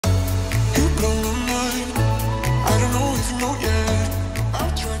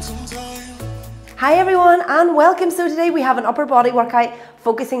Hi everyone and welcome. So today we have an upper body workout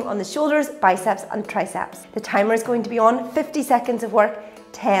focusing on the shoulders, biceps and triceps. The timer is going to be on 50 seconds of work,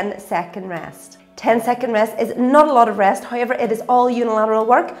 10-second rest. 10-second rest is not a lot of rest, however it is all unilateral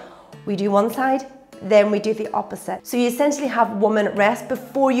work. We do one side, then we do the opposite. So you essentially have 1 minute rest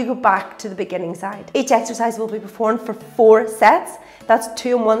before you go back to the beginning side. Each exercise will be performed for 4 sets. That's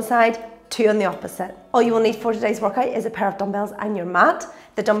 2 on one side, 2 on the opposite. All you will need for today's workout is a pair of dumbbells and your mat.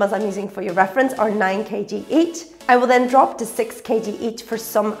 The dumbbells I'm using for your reference are 9 kg each. I will then drop to 6 kg each for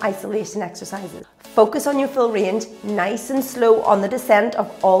some isolation exercises. Focus on your full range, nice and slow on the descent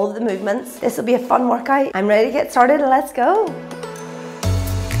of all of the movements. This will be a fun workout. I'm ready to get started, let's go.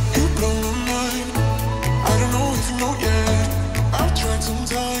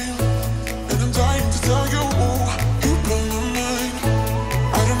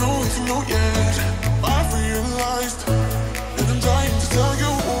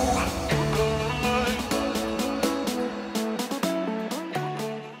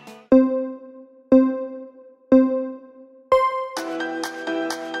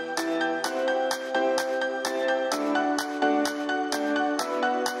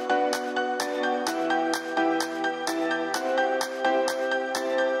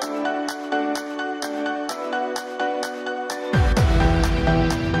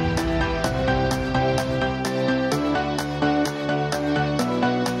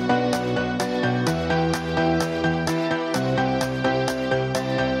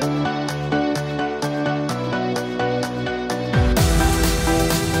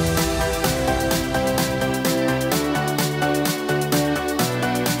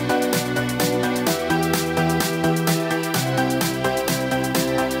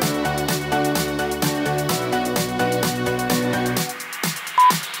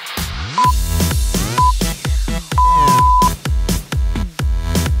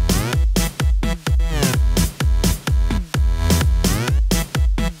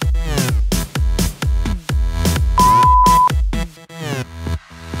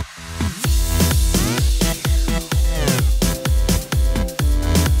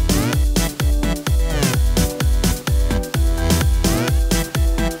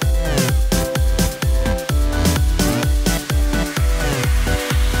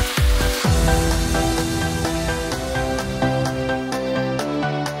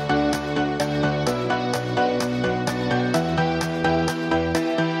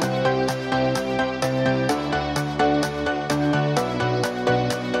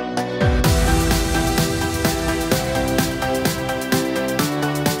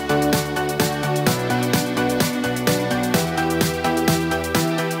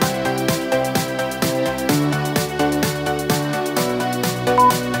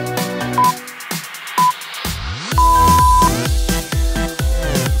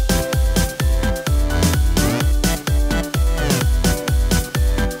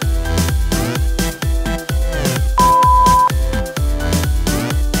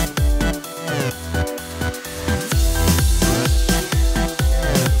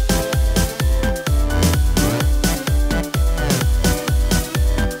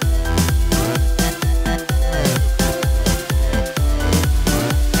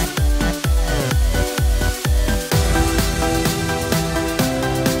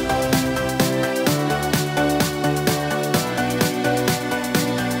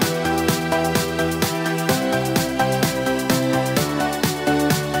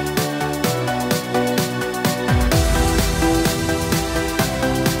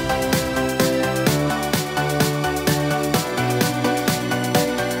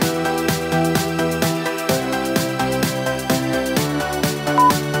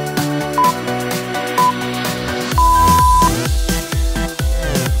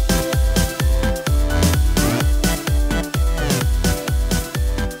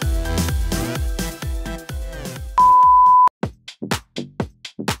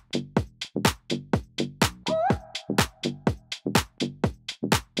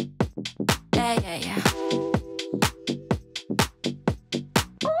 Yeah.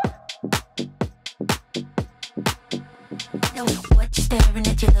 No, what you staring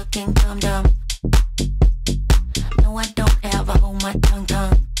at, you looking dumb. No, I don't ever hold my tongue.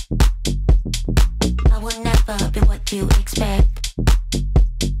 I will never be what you expect.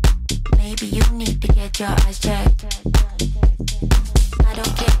 Maybe you need to get your eyes checked. I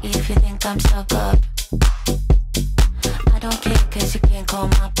don't care if you think I'm stuck up. I don't care cause you can't call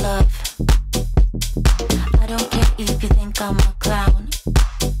my bluff. I don't care if you think I'm a clown.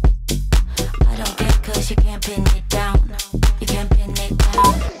 I don't care cause you can't pin it down. You can't pin it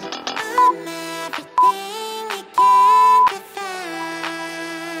down. I'm everything you can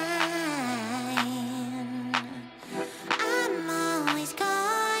define.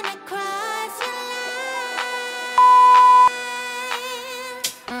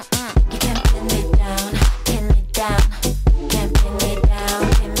 You can't pin me down, pin me down. Can't pin me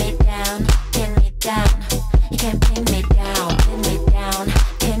down, pin me down, pin me down. You can't pin me down, pin me down,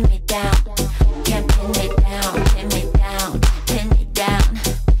 pin me down. Can't pin me down, pin me down, pin me down.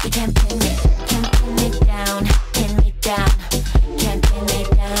 You can't pin me down, pin me down. Can't pin me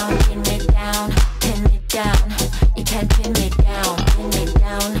down, pin me down, pin me down. You can't pin me down, pin me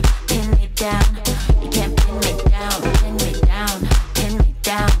down, pin me down. You can't pin me down, pin me down, pin me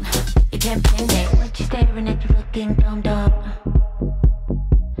down. You can't pin me. What you staring at? You looking dumb dumb.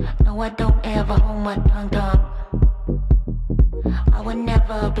 No, I don't ever hold my tongue dumb. I would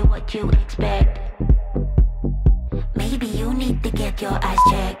never be what you expect. Maybe you need to get your eyes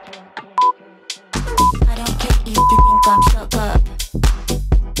checked. I don't care if you think I'm stuck up.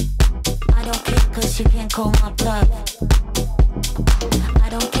 I don't care cause you can't call my bluff. I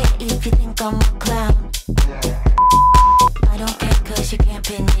don't care if you think I'm a clown. I don't care cause you can't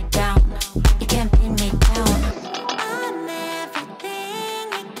pin me down. You can't pin me down. I'm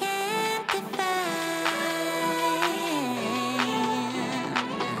everything you can't define.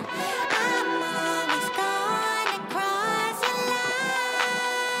 I'm always gonna cross a line,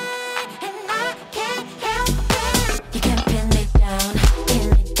 and I can't help it. You can't pin me down, pin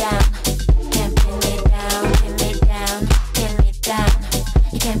me down. Can't pin me down, pin me down, pin me down.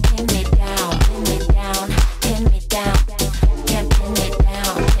 You can't pin me down, pin me down, pin me down. Can't pin me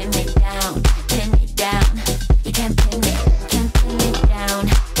down, pin me down, pin me down. You can't pin me down,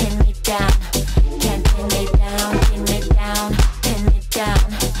 pin me down. Can't pin me down, pin me down, pin me down.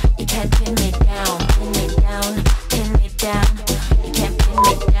 You can't pin me down, pin me down, pin me down. You can't pin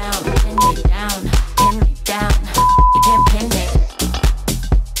me down, pin me down, pin me down. You can't pin me.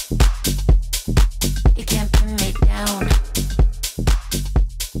 You can't pin me down.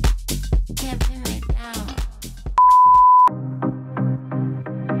 Can't pin me down.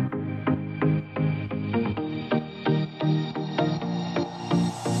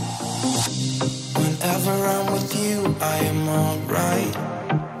 Whenever I'm with you, I am alright.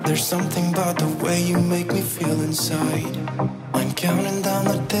 There's something about the way you make me feel inside. I'm counting down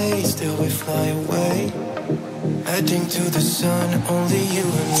the days till we fly away, heading to the sun, only you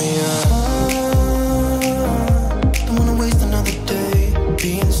and me. Don't wanna waste another day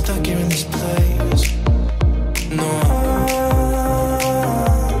being stuck here in this place. No, I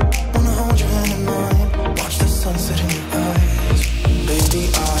wanna hold your hand in mine, watch the sunset in your eyes. Baby,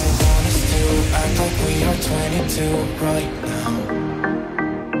 I want us to act like we are 22 right now.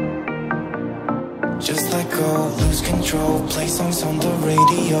 Just let go, lose control, play songs on the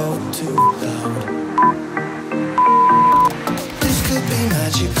radio too loud. This could be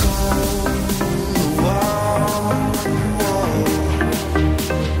magical. Wow, wow.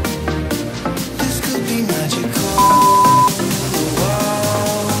 This could be magical. Wow, wow.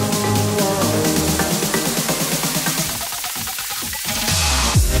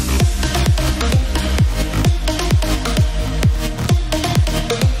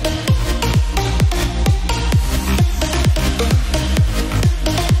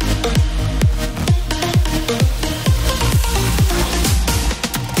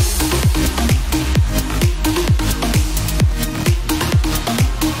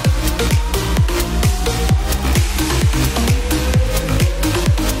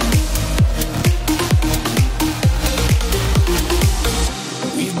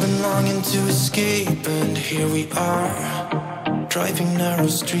 To escape, and here we are, driving narrow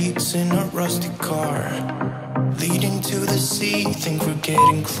streets in a rusty car, leading to the sea. Think we're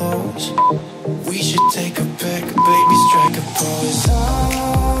getting close. We should take a pic, baby, strike a pose.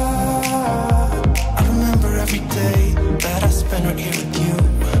 I remember every day that I spent right here with you.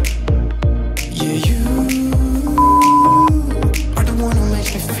 Yeah, you are the one who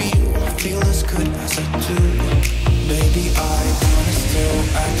makes me feel as good as I do. Baby, I want us to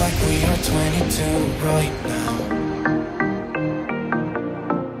act like we are 22 right now.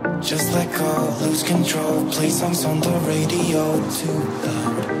 Just let go, lose control, play songs on the radio too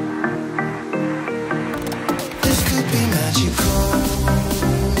loud. This could be magical.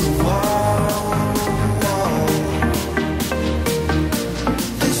 Wow, wow.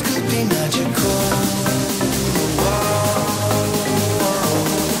 This could be magical. Wow, wow.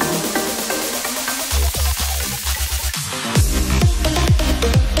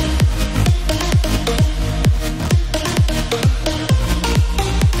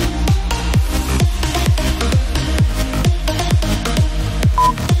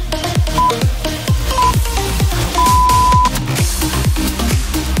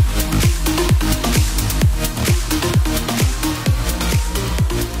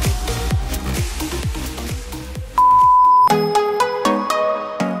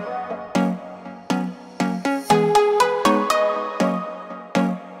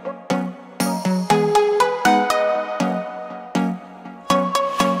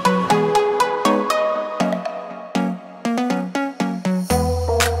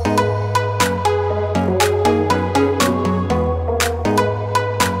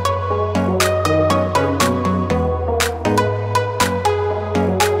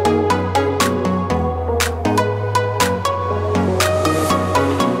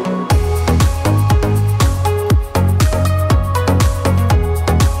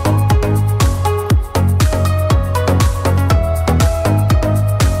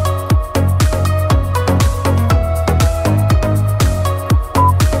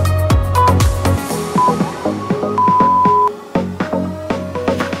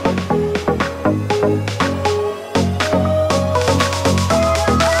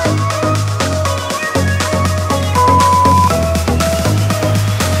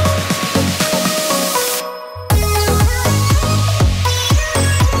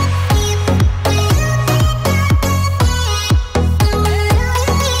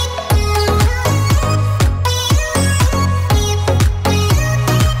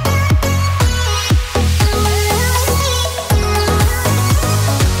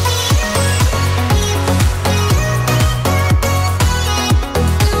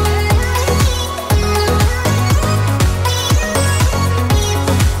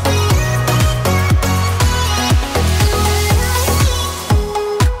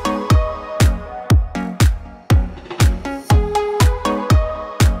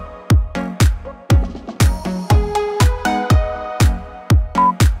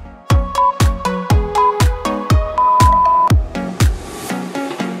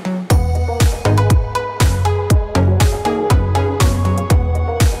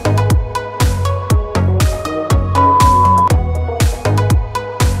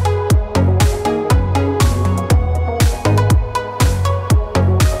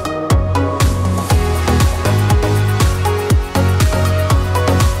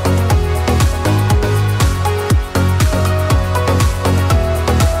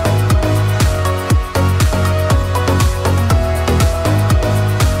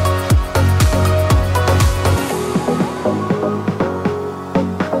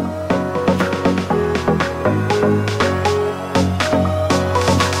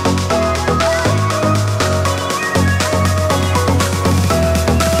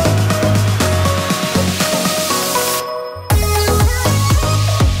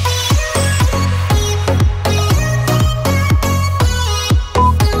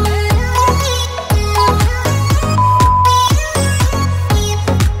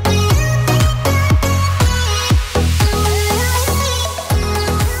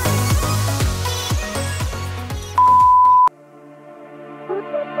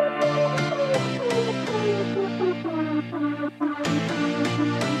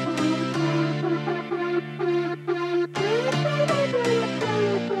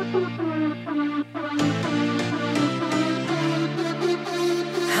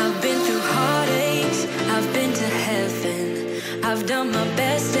 I've done my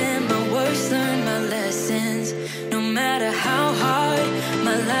best and my worst, learned my lessons. No matter how hard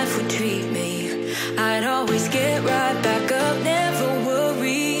my life would treat me, I'd always get right back up, never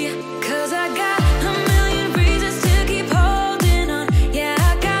worry. 'Cause I got a million reasons to keep holding on. Yeah,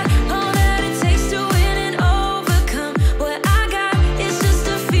 I got all that it takes to win and overcome. What I got is just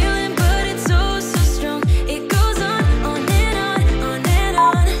a feeling, but it's oh so strong. It goes on and on, on and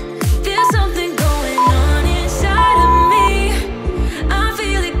on. There's something going on inside of me. I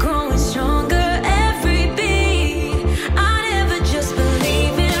feel it growing stronger every beat. I never just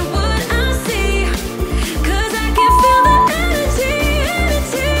believe in what I see, 'cause I can feel the energy,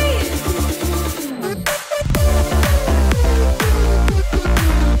 energy.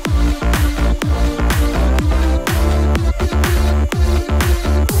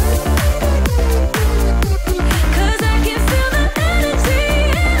 Cause I can feel the energy,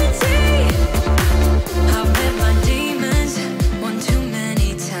 energy. I've met my demons one too many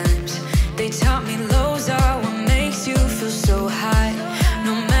times. They taught me lows are what makes you feel so high.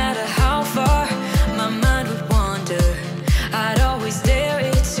 No matter how far my mind would wander, I'd always dare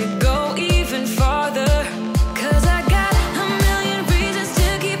it to go even farther. 'Cause I got a million reasons to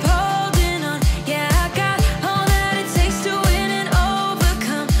keep holding on. Yeah, I got all that it takes to win and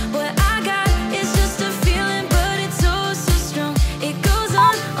overcome. What I got is just a feeling, but it's oh so strong. It goes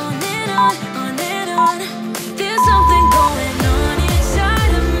on and on, on and on. There's something going on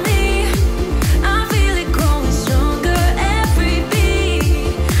inside of me. I feel it growing stronger every beat.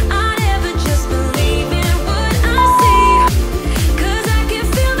 I never just believe in what I see, 'cause I can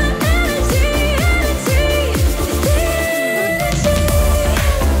feel the energy, energy. The energy.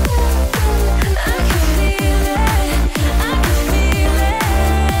 I can feel it, I can feel it.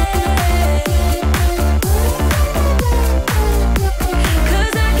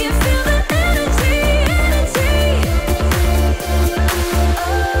 'Cause I can feel the energy, energy.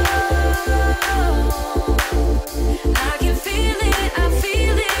 Oh, I can feel it, I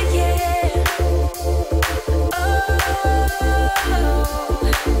feel it, yeah. Oh,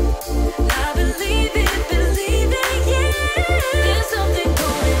 I believe it, yeah. There's something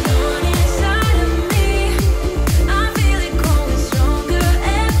going on inside of me. I feel it growing stronger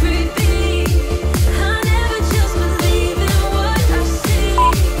every beat. I never just believe in what I see,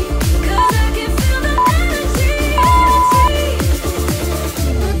 'cause I can feel the energy, energy.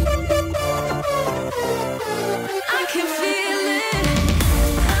 I can feel it,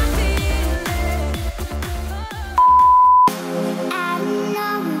 I feel it. I don't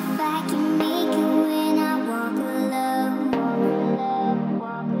know if I can make it when I walk alone.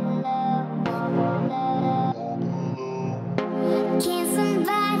 Can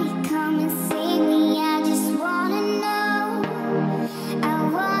somebody come and save me? I just wanna know. I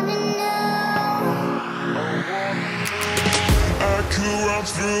wanna know. I could run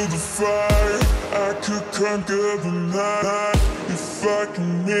through the fire, I could conquer the night. If I can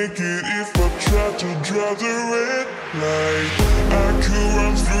make it, if I try to draw the red light. I could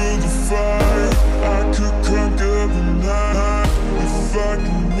run through the fire, I could conquer the night. If I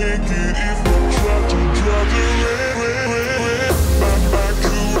can make it, if I try to draw the red, I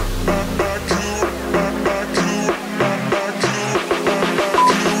could, I could, I could, I could,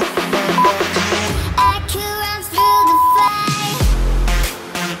 I could run through the fire.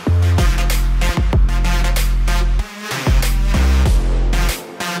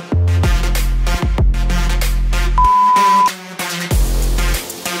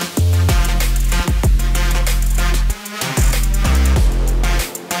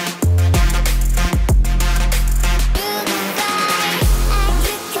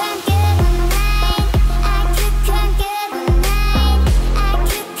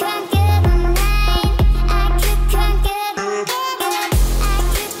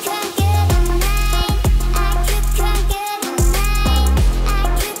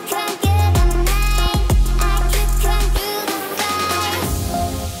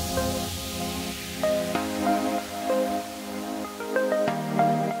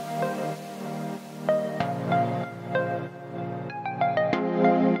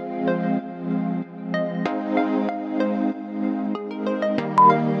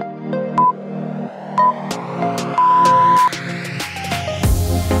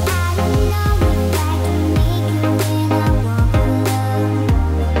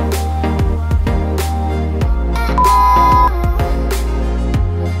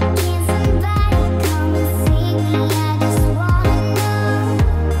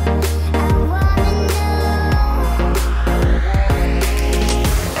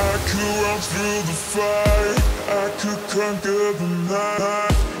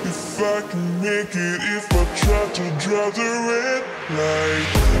 I can make it if I try to draw the red light.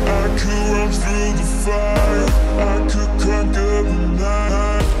 I could run through the fire, I could conquer the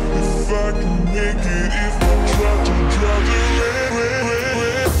night. If I can make it if I try to draw the red.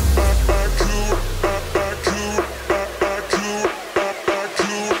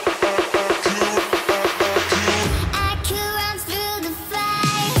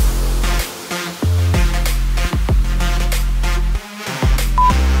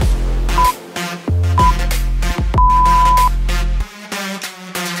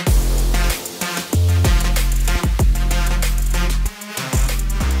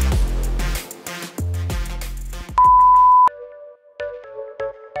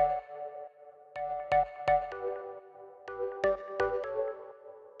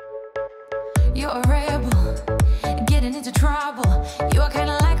 You're a rebel, getting into trouble. You are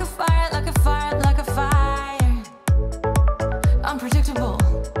kinda like a fire, like a fire, like a fire. Unpredictable,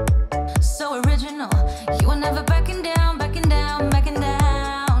 so original. You are never backing down, backing down, backing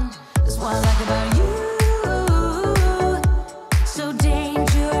down. That's what I like about you. So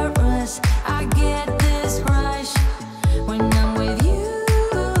dangerous, I get this rush when I'm with you.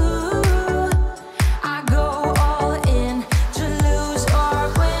 I go all in to lose or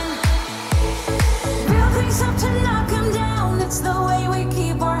win. Things up to knock them down. It's the way we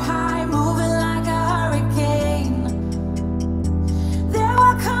keep our high, moving like a hurricane. There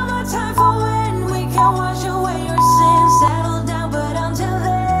will come a time for when we can wash away your sins, settle down, but until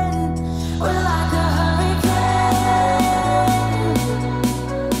then, we're like a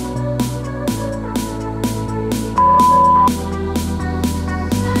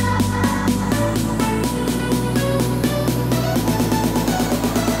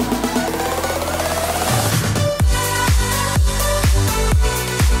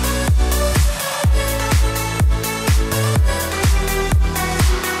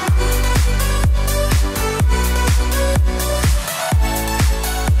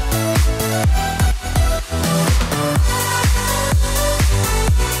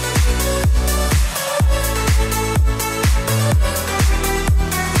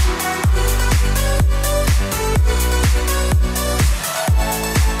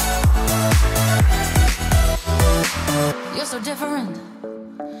so different,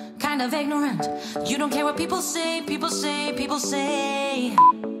 kind of ignorant. You don't care what people say, people say, people say.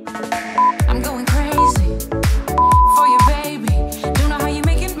 I'm going crazy for you, baby. Don't know how you're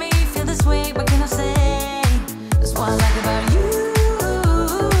making me feel this way. What can I say? That's what I like about you.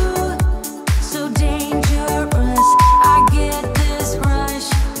 So dangerous, I get this rush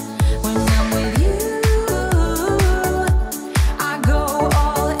when I'm with you. I go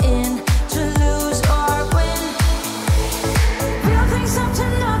all in to lose or win. Things up to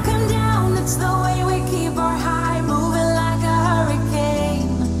knock them down. It's the way we keep our high, moving like a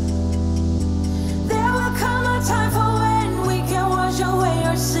hurricane. There will come a time for when we can wash away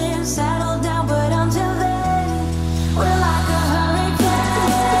our sins, settle down, but until then, we're like a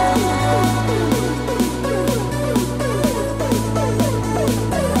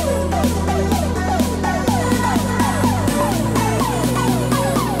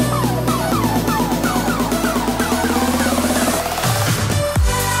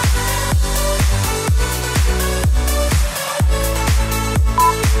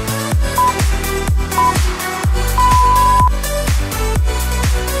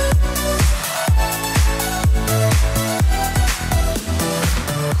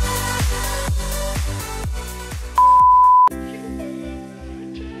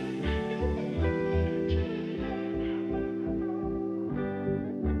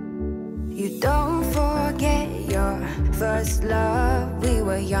You don't forget your first love. We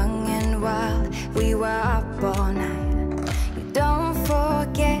were young and wild, we were up all night. You don't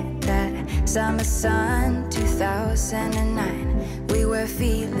forget that summer sun 2009. We were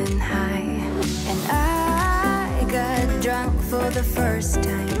feeling high, and I got drunk for the first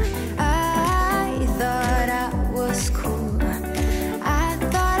time. I thought I was cool. I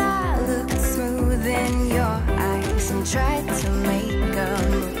thought I looked smooth in your eyes and tried to make a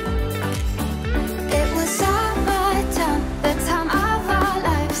move. It was summertime, the time of our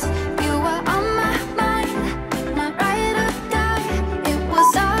lives. You were on my mind, my ride or die. It was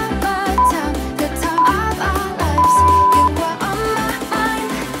summertime, the time of our lives. You were on my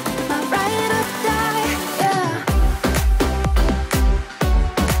mind, my ride or die. Yeah.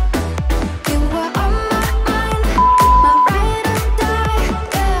 You were on my mind, my ride or die.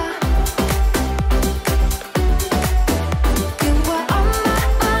 Yeah.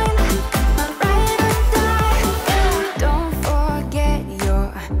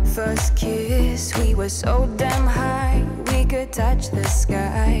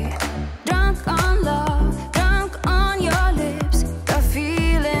 sky. Drunk on love, drunk on your lips, the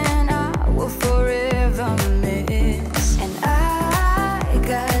feeling I will forever miss. And I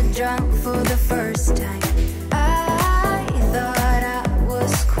got drunk for the first time. I thought I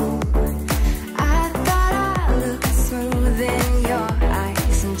was cool. I thought I looked smooth in your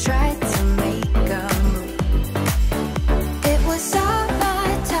eyes and tried to make a move. It was all my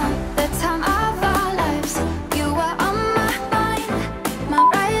time, the time of our lives. You were on my mind, my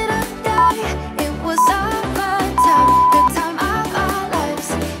ride or die. It was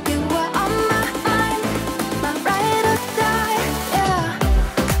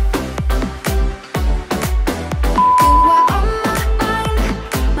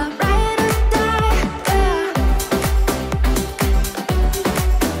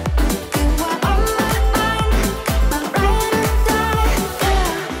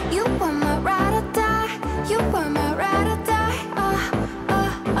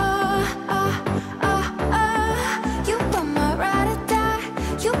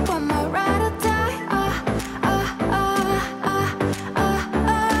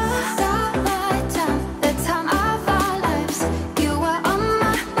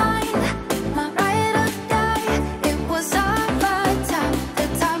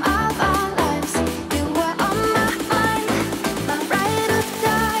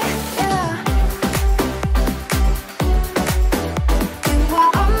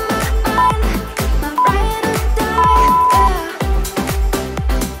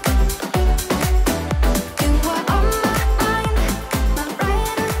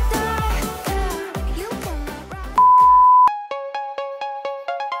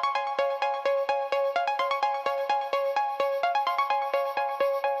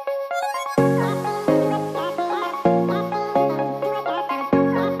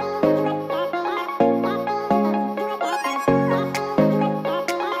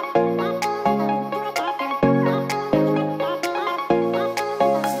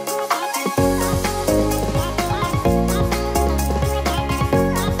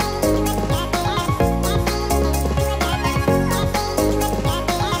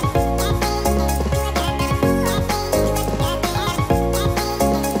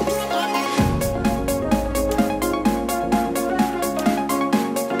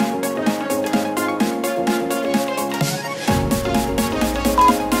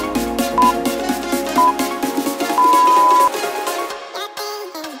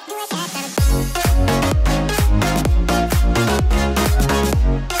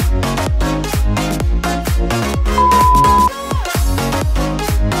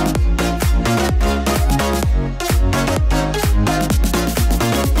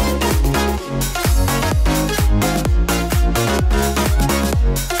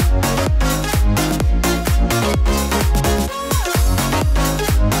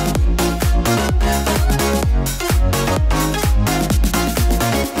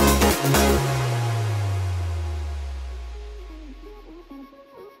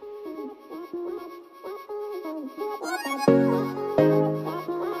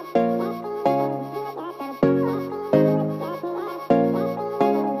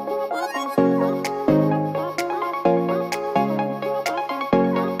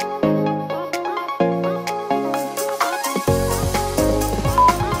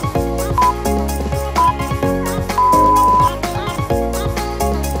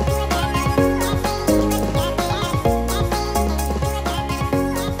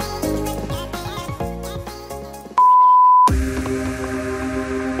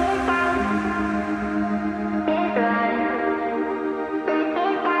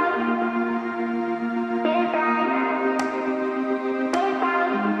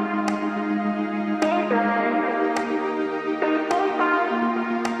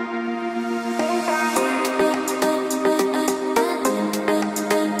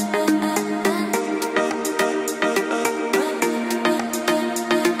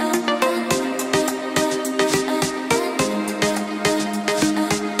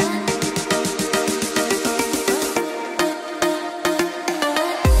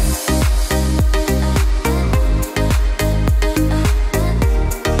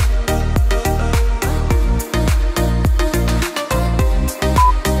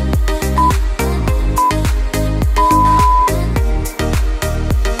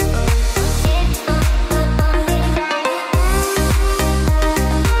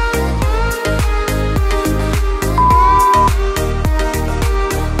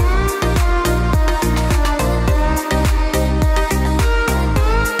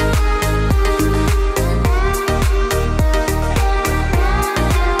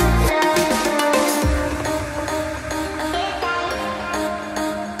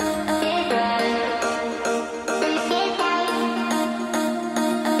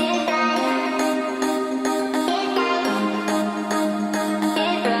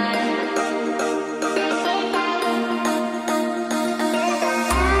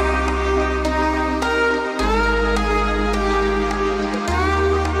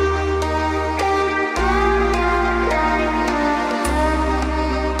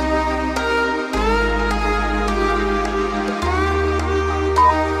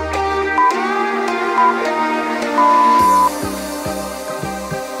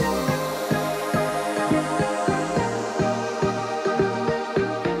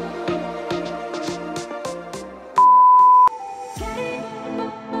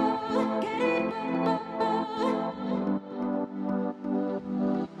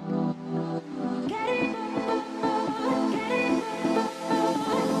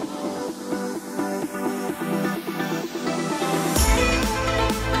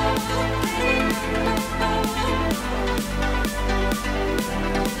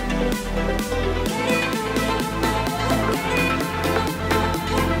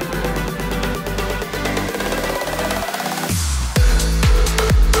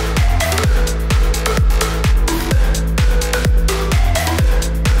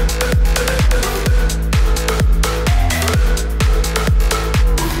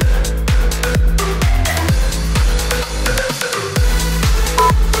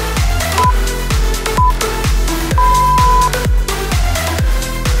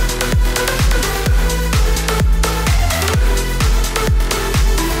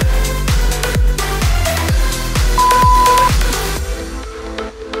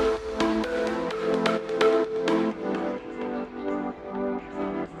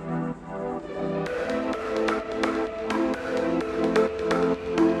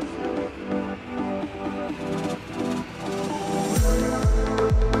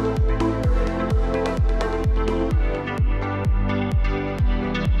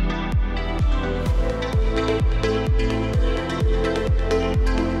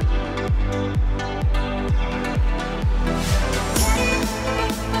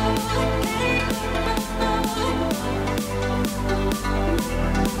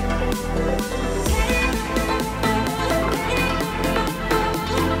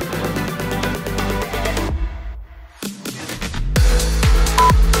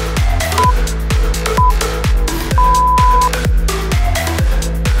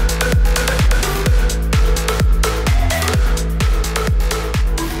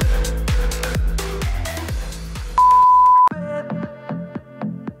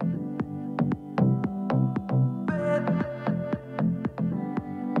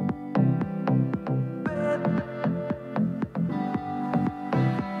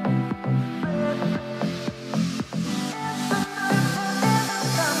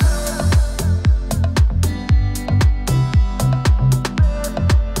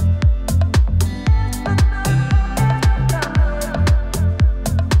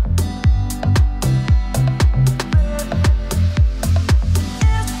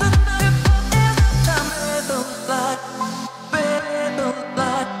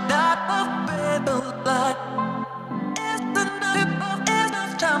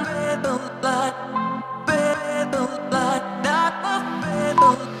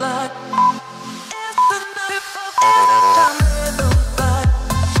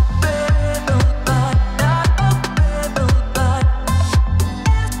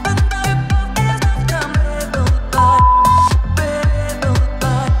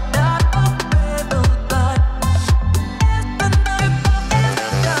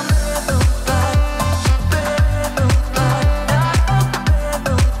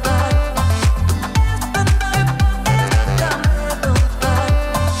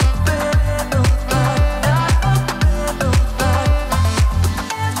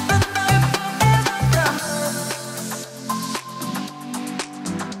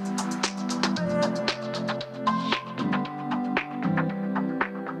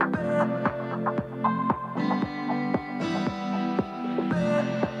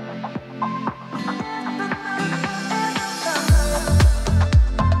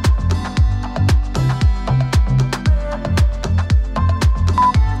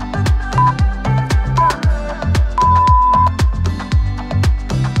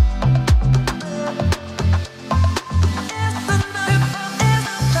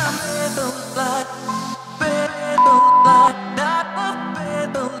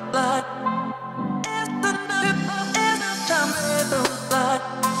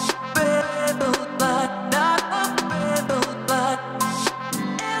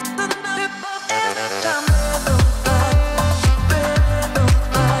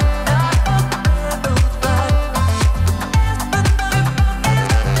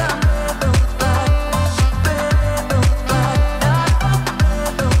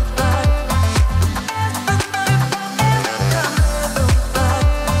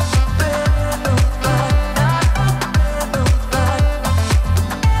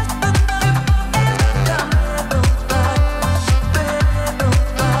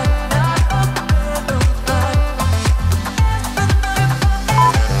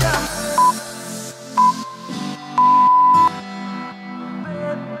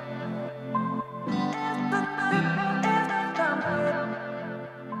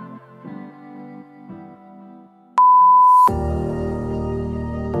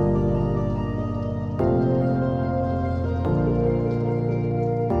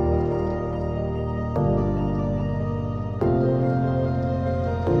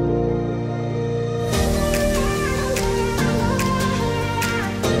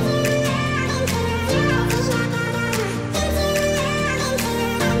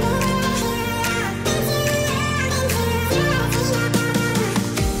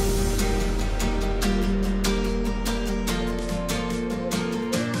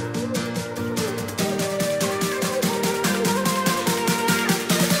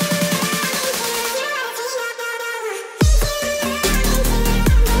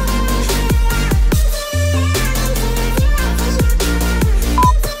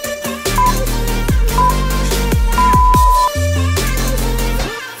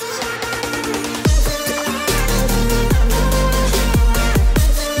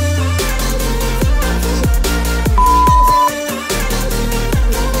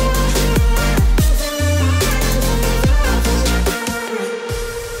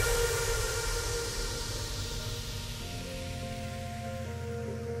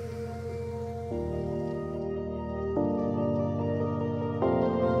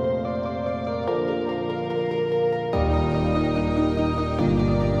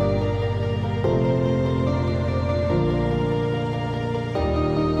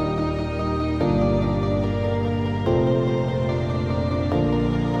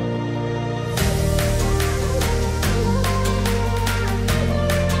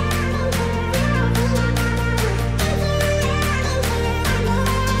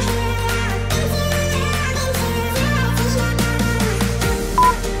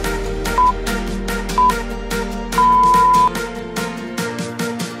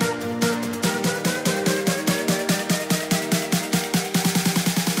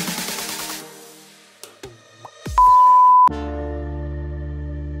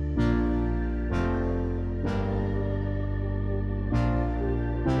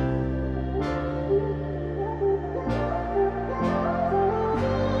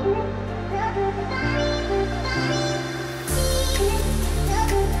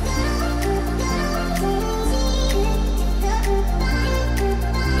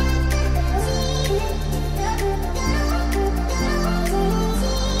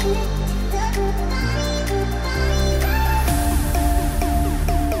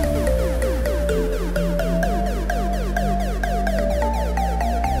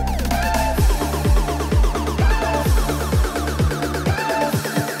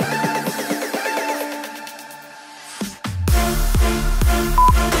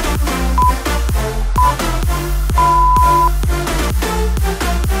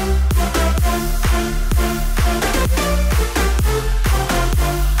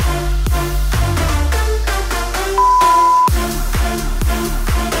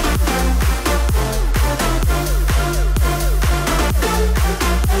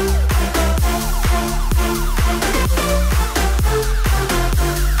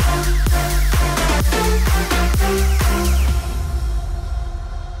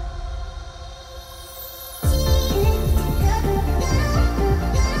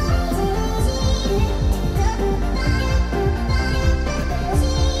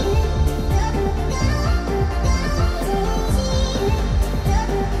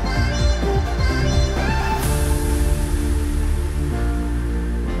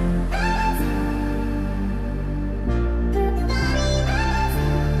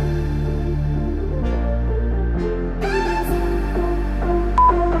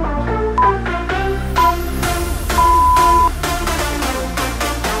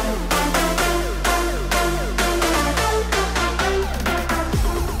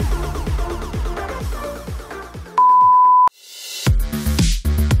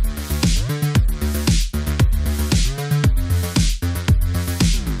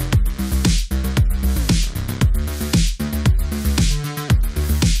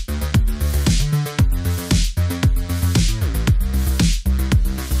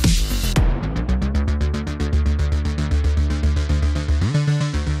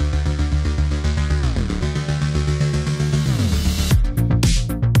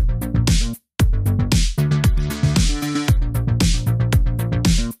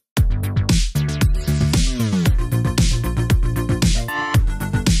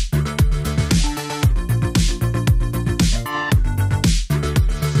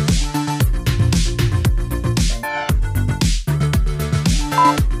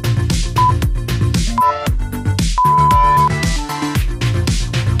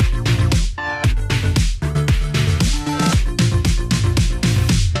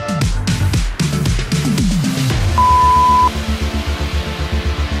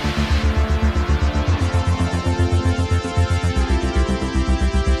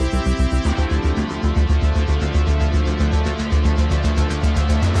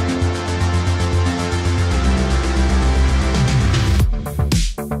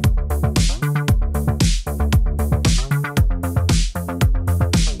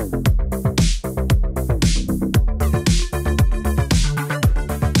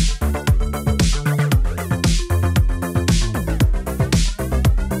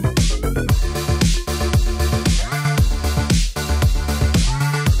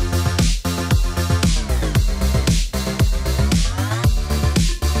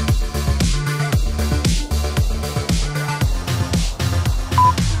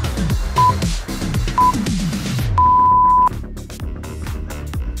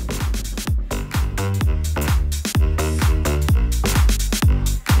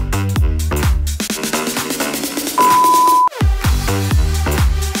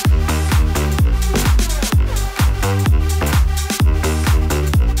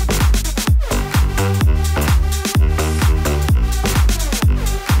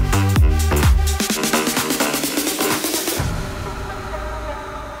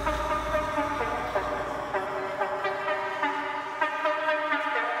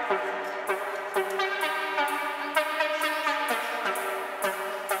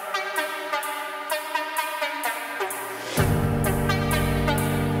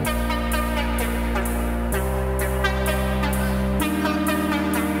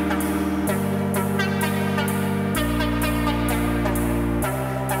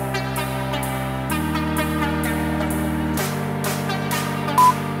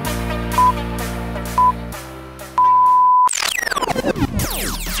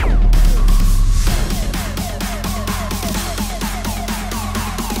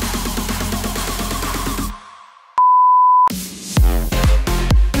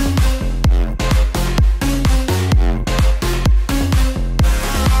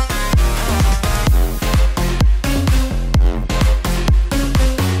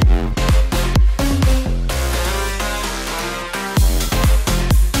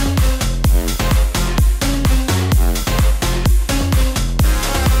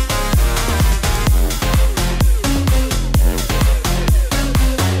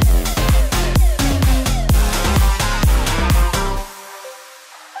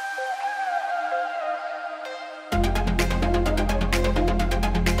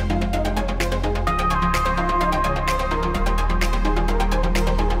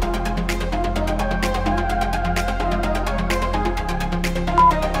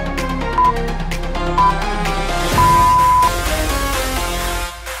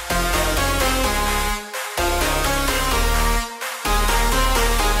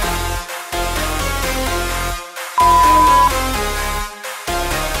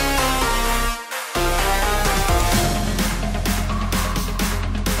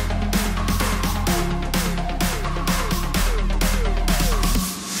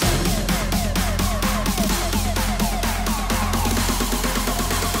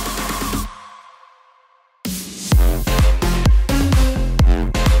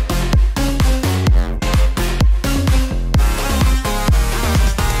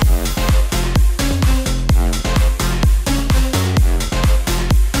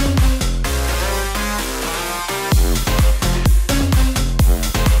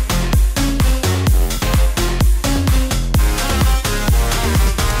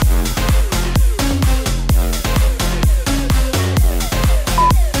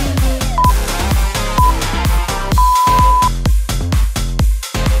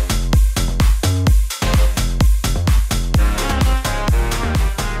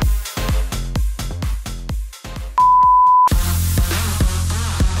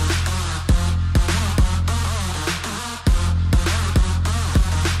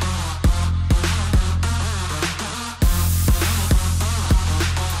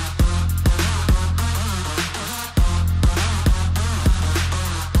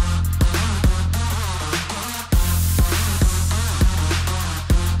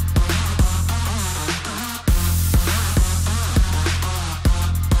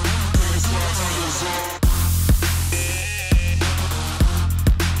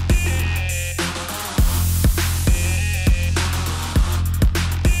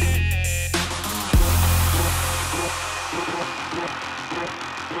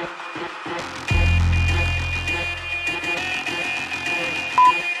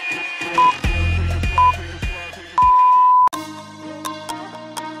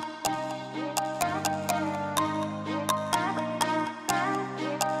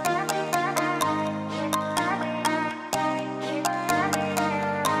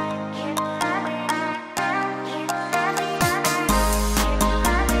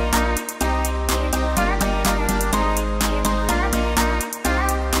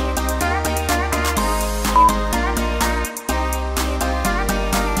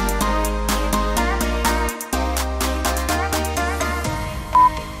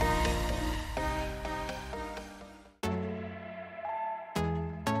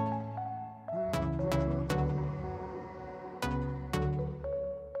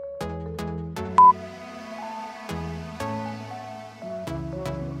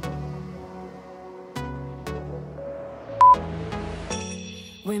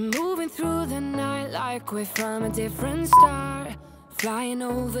We're moving through the night like we're from a different star, flying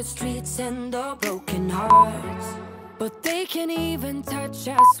over streets and our broken hearts. But they can't even touch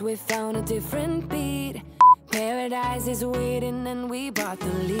us, we found a different beat. Paradise is waiting and we bought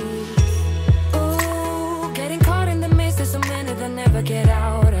the lead. Ooh, getting caught in the mist, there's so many that never get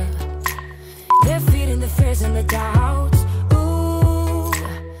out of. They're feeding the fears and the doubts. Ooh,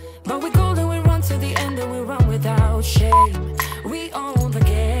 but we're golden, we run to the end and we run without shame. We own